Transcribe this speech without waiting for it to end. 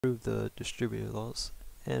Prove the distributive laws.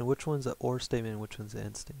 And which one's the or statement and which one's the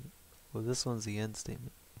end statement? Well, this one's the end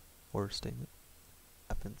statement, or statement.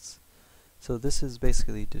 Happens. So this is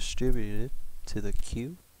basically distributed to the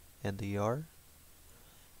Q and the R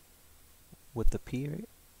with the P, right?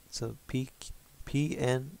 So P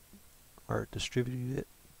and are distributed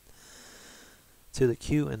to the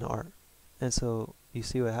Q and the R. And so you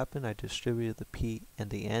see what happened? I distributed the P and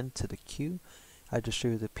the N to the Q. I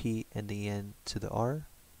distributed the P and the N to the R.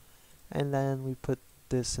 And then we put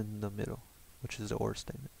this in the middle, which is the OR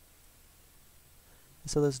statement.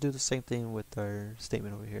 So let's do the same thing with our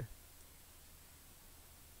statement over here.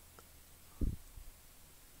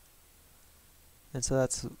 And so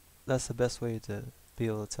that's the best way to be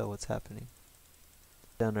able to tell what's happening.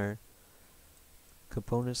 Down our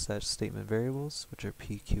components, that's statement variables, which are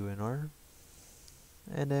P, Q, and R.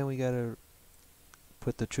 And then we gotta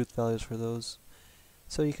put the truth values for those.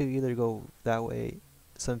 So you could either go that way.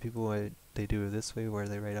 Some people, they do it this way, where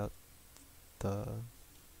they write out the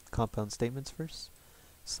compound statements first,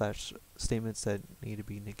 slash statements that need to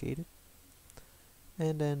be negated,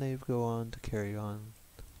 and then they go on to carry on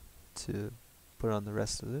to put on the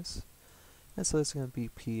rest of this. And so it's going to be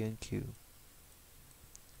P and Q.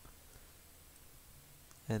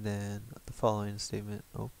 And then the following statement,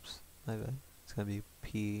 oops, my bad, it's going to be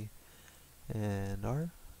P and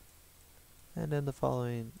R. And then the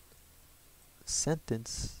following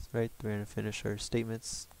sentence, right, we're going to finish our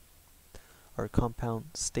statements, our compound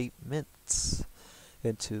statements,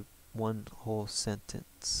 into one whole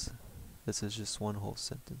sentence. This is just one whole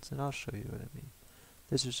sentence, and I'll show you what I mean.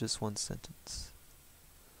 This is just one sentence.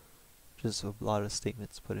 Just a lot of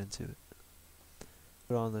statements put into it.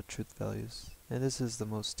 Put on the truth values. And this is the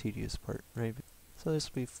most tedious part, right? So this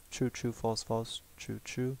will be true, true, false, false, true,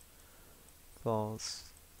 true, false,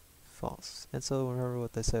 false. And so remember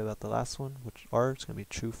what they say about the last one, which R is going to be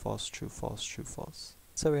true, false, true, false, true, false.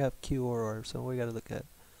 So we have Q or R, so we got to look at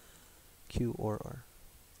Q or R.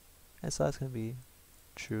 And so that's going to be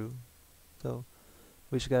true. So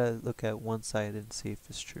we just got to look at one side and see if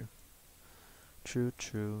it's true. True,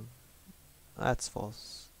 true. That's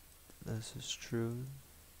false. This is true.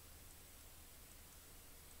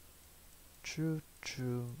 True,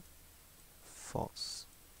 true, false.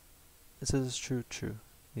 This is true, true.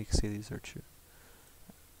 You can see these are true.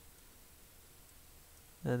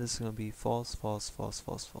 And this is going to be false, false, false,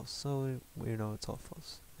 false, false. So we know it's all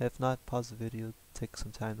false. If not, pause the video, take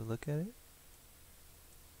some time to look at it.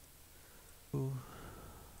 Ooh,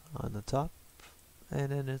 on the top.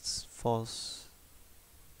 And then it's false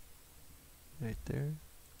right there.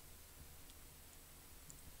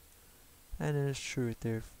 And then it's true right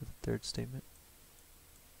there for the third statement.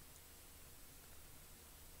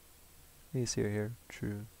 You see right here,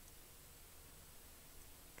 true.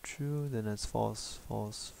 True, then it's false,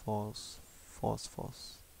 false, false, false,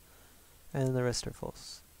 false. And the rest are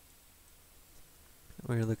false.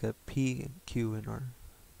 We're going to look at P, Q, and R.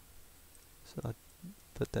 So I'll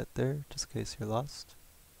put that there, just in case you're lost.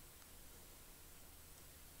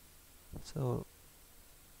 So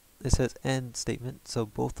it says and statement, so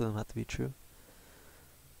both of them have to be true.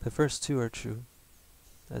 The first two are true,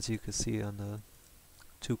 as you can see on the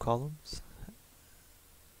two columns.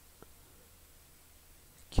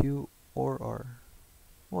 Q or R.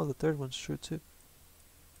 Well, the third one's true too.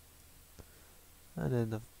 And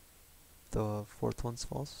then the fourth one's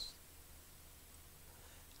false.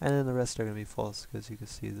 And then the rest are going to be false, because you can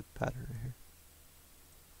see the pattern right here.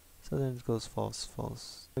 So then it goes false,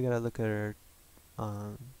 false. We gotta look at our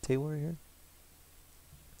table right here.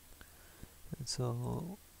 And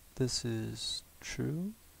so this is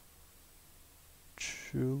true,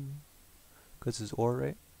 true, because it's or,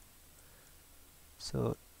 right?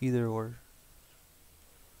 So either or.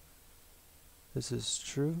 This is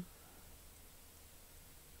true.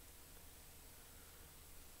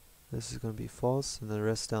 This is going to be false, and the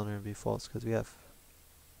rest down there will be false, because we have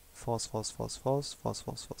false, false, false, false, false,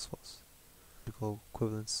 false, false, false. We go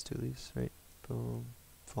equivalence to these, right? Boom.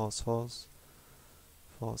 False, false,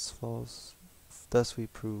 false, false. Thus we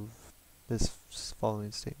prove this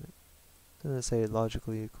following statement. Then I say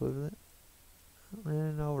logically equivalent,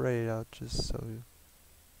 and I'll write it out just so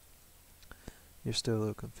you're still a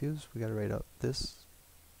little confused. We gotta write out this.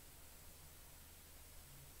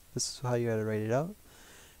 This is how you gotta write it out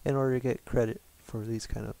in order to get credit for these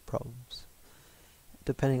kind of problems.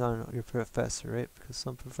 Depending on your professor, right? Because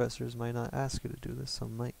some professors might not ask you to do this,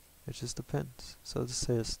 some might. It just depends. So this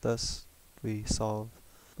says, thus we solve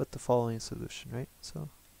with the following solution, right? So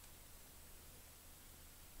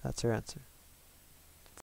that's our answer.